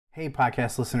Hey,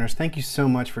 podcast listeners, thank you so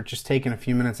much for just taking a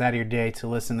few minutes out of your day to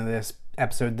listen to this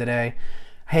episode today.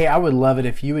 Hey, I would love it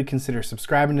if you would consider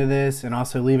subscribing to this and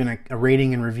also leaving a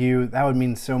rating and review. That would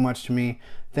mean so much to me.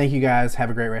 Thank you guys. Have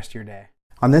a great rest of your day.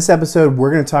 On this episode,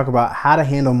 we're going to talk about how to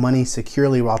handle money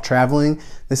securely while traveling.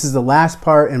 This is the last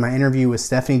part in my interview with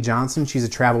Stephanie Johnson. She's a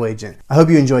travel agent. I hope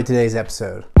you enjoyed today's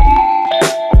episode.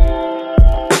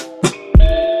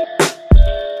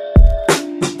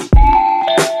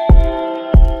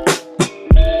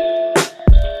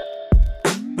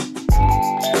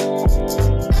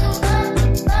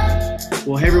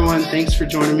 Well, hey everyone, thanks for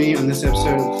joining me on this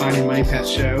episode of the Finding Money Path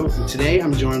Show. And today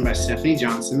I'm joined by Stephanie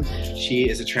Johnson. She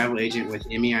is a travel agent with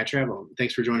MEI Travel.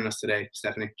 Thanks for joining us today,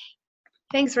 Stephanie.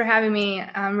 Thanks for having me.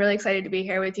 I'm really excited to be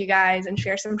here with you guys and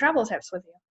share some travel tips with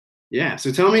you. Yeah,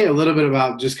 so tell me a little bit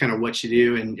about just kind of what you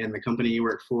do and the company you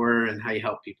work for and how you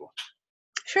help people.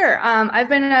 Sure. I've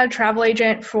been a travel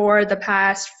agent for the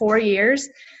past 4 years.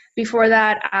 Before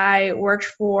that, I worked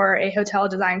for a hotel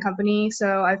design company.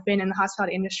 So I've been in the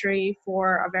hospitality industry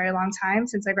for a very long time,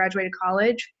 since I graduated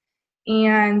college.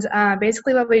 And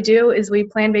basically what we do is we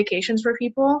plan vacations for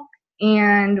people,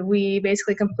 and we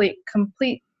basically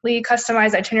completely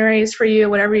customize itineraries for you.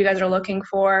 Whatever you guys are looking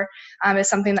for is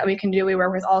something that we can do. We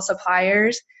work with all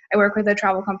suppliers. I work with a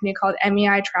travel company called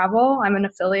MEI Travel. I'm an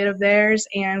affiliate of theirs,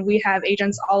 and we have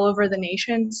agents all over the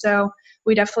nation. So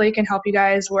we definitely can help you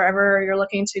guys wherever you're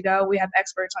looking to go. We have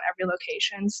experts on every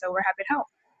location, so we're happy to help.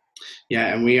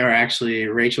 Yeah, and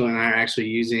Rachel and I are actually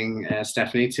using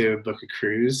Stephanie to book a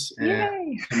cruise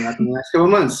coming up in the next couple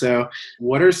of months. So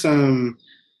what are some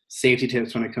safety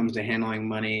tips when it comes to handling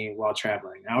money while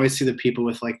traveling? I always see the people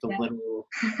with like the little,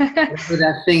 whatever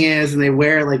that thing is, and they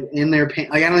wear it like in their pants.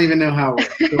 Like, I don't even know how it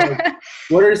works. So, like,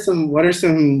 what are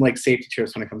some like safety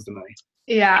tips when it comes to money?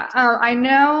 Yeah, I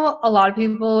know a lot of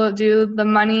people do the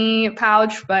money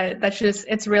pouch, but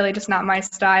it's really just not my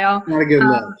style. Not a good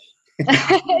look.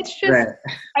 It's just,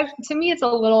 right. To me, it's a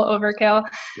little overkill.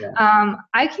 Yeah.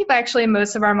 I keep actually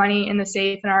most of our money in the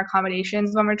safe in our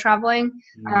accommodations when we're traveling.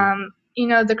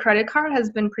 The credit card has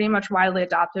been pretty much widely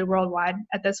adopted worldwide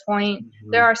at this point.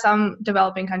 There are some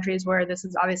developing countries where this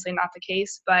is obviously not the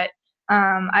case, but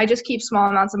I just keep small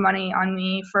amounts of money on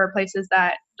me for places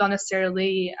that don't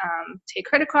necessarily take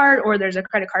credit card, or there's a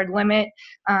credit card limit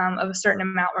of a certain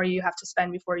amount where you have to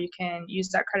spend before you can use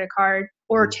that credit card,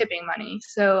 or tipping money.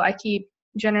 So I keep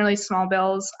generally small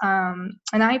bills, and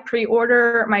I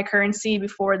pre-order my currency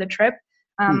before the trip.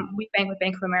 We bank with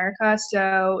Bank of America,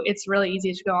 so it's really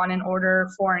easy to go on and order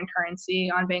foreign currency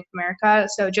on Bank of America.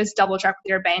 So just double check with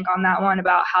your bank on that one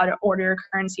about how to order your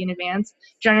currency in advance.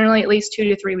 Generally, at least 2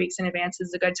 to 3 weeks in advance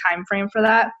is a good time frame for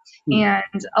that. And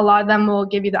a lot of them will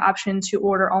give you the option to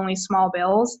order only small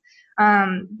bills.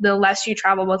 The less you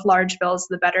travel with large bills,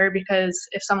 the better, because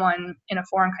if someone in a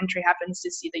foreign country happens to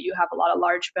see that you have a lot of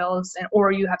large bills,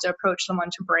 or you have to approach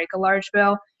someone to break a large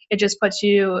bill, it just puts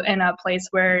you in a place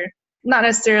where not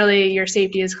necessarily your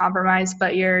safety is compromised,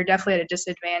 but you're definitely at a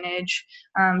disadvantage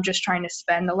just trying to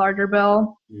spend a larger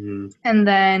bill. And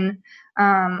then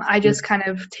I just kind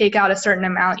of take out a certain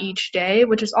amount each day,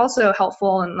 which is also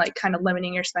helpful in like kind of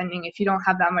limiting your spending. If you don't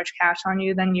have that much cash on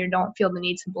you, then you don't feel the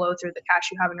need to blow through the cash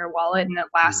you have in your wallet, and it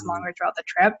lasts longer throughout the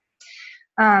trip.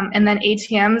 And then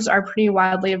ATMs are pretty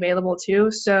widely available too.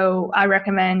 So I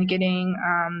recommend getting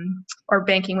or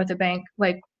banking with a bank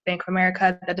like Bank of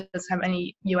America that doesn't have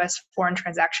any U.S. foreign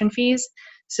transaction fees.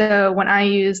 So when I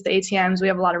use the ATMs, we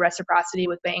have a lot of reciprocity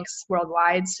with banks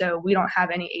worldwide, so we don't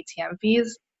have any ATM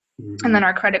fees. And then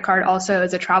our credit card also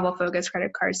is a travel-focused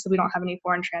credit card, so we don't have any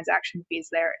foreign transaction fees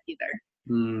there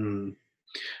either.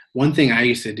 One thing I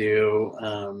used to do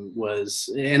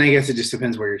was, and I guess it just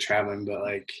depends where you're traveling, but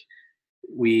like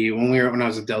when I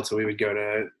was at Delta, we would go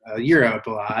to Europe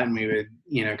a lot, and we would,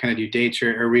 kind of do day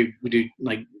trip, or we would do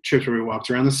like trips where we walked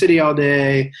around the city all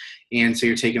day. And so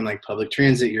you're taking like public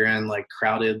transit, you're in like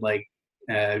crowded, like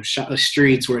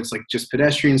streets where it's like just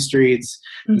pedestrian streets.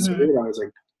 And so we would always like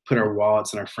put our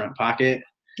wallets in our front pocket.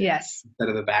 Yes. Instead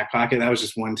of the back pocket. That was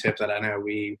just one tip that I know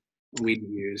we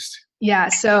used. Yeah,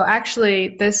 so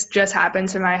actually this just happened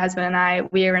to my husband and I.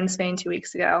 We were in Spain 2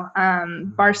 weeks ago.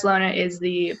 Barcelona is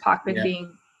the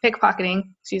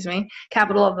pickpocketing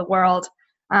capital of the world,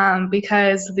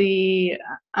 because the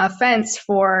offense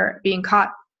for being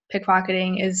caught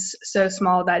pickpocketing is so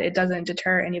small that it doesn't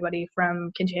deter anybody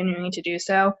from continuing to do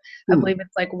so. I believe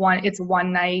it's like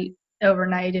one night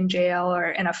overnight in jail or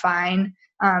in a fine.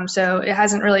 So it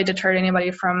hasn't really deterred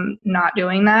anybody from not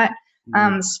doing that.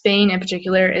 Spain in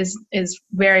particular is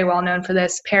very well known for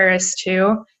this. Paris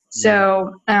too.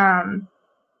 So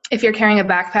if you're carrying a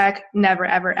backpack, never,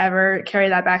 ever, ever carry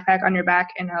that backpack on your back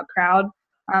in a crowd.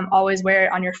 Always wear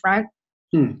it on your front.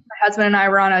 My husband and I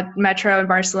were on a metro in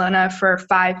Barcelona for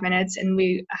 5 minutes, and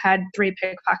we had 3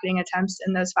 pickpocketing attempts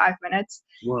in those 5 minutes.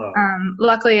 Whoa.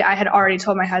 Luckily, I had already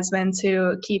told my husband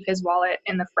to keep his wallet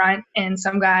in the front, and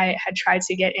some guy had tried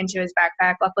to get into his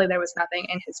backpack. Luckily, there was nothing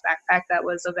in his backpack that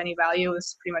was of any value. It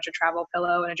was pretty much a travel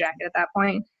pillow and a jacket at that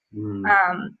point.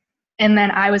 And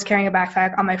then I was carrying a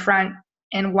backpack on my front.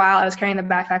 And while I was carrying the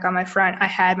backpack on my front, I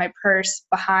had my purse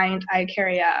behind. I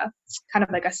carry a kind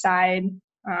of like a side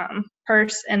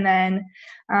purse, and then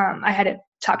I had it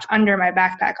tucked under my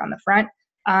backpack on the front.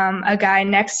 A guy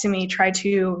next to me tried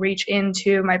to reach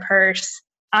into my purse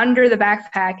under the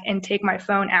backpack and take my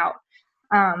phone out.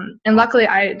 And luckily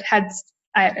I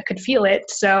could feel it.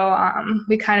 So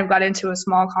we kind of got into a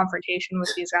small confrontation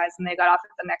with these guys, and they got off at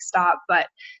the next stop. But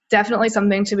definitely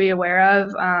something to be aware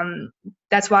of.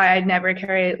 That's why I never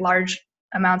carry large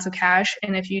amounts of cash.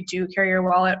 And if you do carry your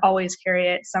wallet, always carry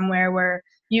it somewhere where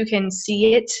you can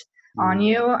see it on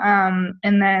you.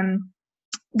 And then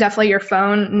definitely your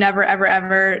phone, never, ever,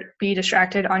 ever be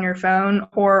distracted on your phone,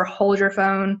 or hold your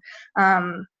phone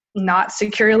not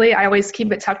securely. I always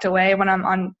keep it tucked away when I'm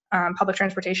on public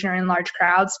transportation or in large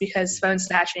crowds, because phone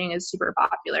snatching is super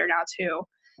popular now too.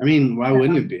 I mean, why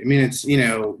wouldn't it be? I mean, it's,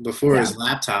 before it was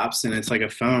laptops, and it's like a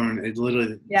phone. It's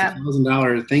literally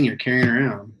 $1,000 thing you're carrying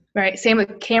around. Right. Same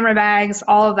with camera bags,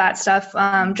 all of that stuff.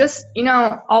 Just,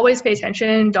 always pay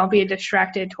attention. Don't be a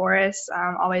distracted tourist.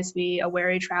 Always be a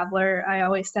wary traveler, I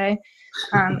always say.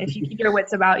 If you keep your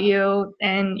wits about you,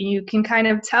 and you can kind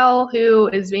of tell who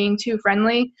is being too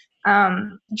friendly.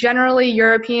 Generally,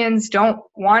 Europeans don't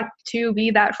want to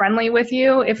be that friendly with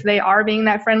you. If they are being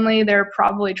that friendly, they're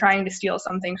probably trying to steal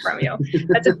something from you.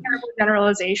 That's a terrible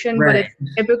generalization, but it's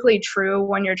typically true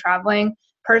when you're traveling.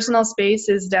 Personal space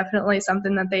is definitely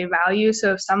something that they value.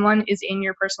 So if someone is in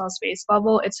your personal space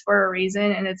bubble, it's for a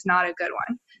reason, and it's not a good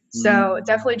one. So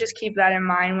definitely just keep that in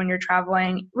mind when you're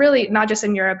traveling, really not just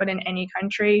in Europe, but in any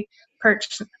country.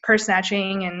 Purse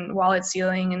snatching and wallet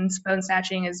stealing and phone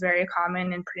snatching is very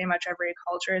common in pretty much every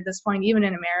culture at this point, even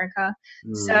in America.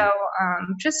 So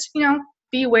just,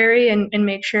 be wary and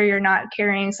make sure you're not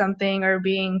carrying something or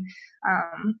being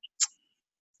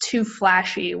too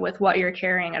flashy with what you're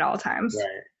carrying at all times.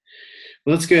 Right.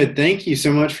 Well, that's good. Thank you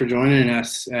so much for joining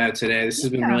us today. This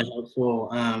has been really helpful.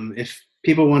 If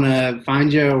people want to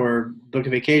find you or book a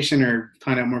vacation or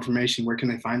find out more information, where can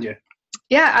they find you?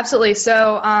 Yeah, absolutely.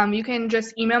 So you can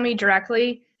just email me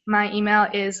directly. My email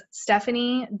is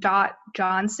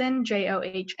stephanie.johnson,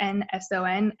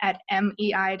 JOHNSON,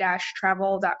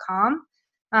 @mei-travel.com.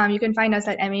 You can find us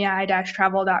at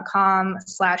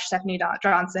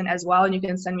mei-travel.com/stephanie.johnson as well, and you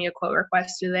can send me a quote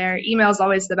request through there. Email is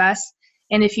always the best.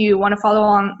 And if you want to follow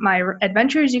along my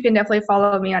adventures, you can definitely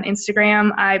follow me on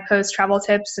Instagram. I post travel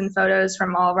tips and photos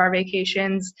from all of our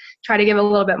vacations, try to give a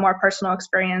little bit more personal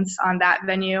experience on that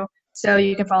venue. So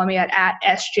you can follow me at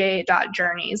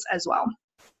sj.journeys as well.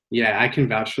 Yeah, I can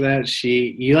vouch for that.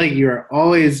 You are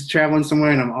always traveling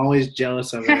somewhere, and I'm always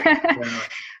jealous of it. So.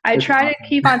 I try to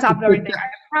keep on top of everything. I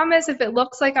promise if it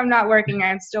looks like I'm not working,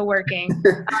 I'm still working.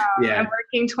 I'm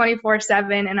working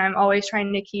 24/7, and I'm always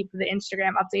trying to keep the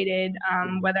Instagram updated,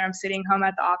 whether I'm sitting home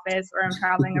at the office or I'm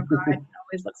traveling abroad. It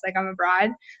always looks like I'm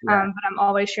abroad. But I'm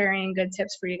always sharing good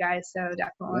tips for you guys, so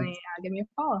definitely give me a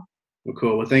follow. Well,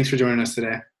 cool. Well, thanks for joining us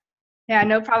today. Yeah,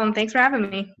 no problem. Thanks for having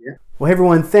me. Yeah. Well, hey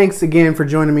everyone, thanks again for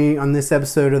joining me on this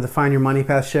episode of the Find Your Money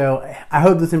Pass show. I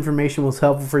hope this information was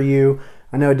helpful for you.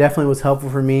 I know it definitely was helpful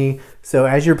for me. So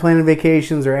as you're planning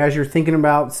vacations or as you're thinking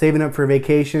about saving up for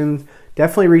vacations,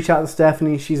 definitely reach out to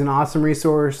Stephanie. She's an awesome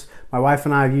resource. My wife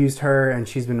and I have used her, and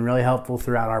she's been really helpful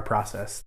throughout our process.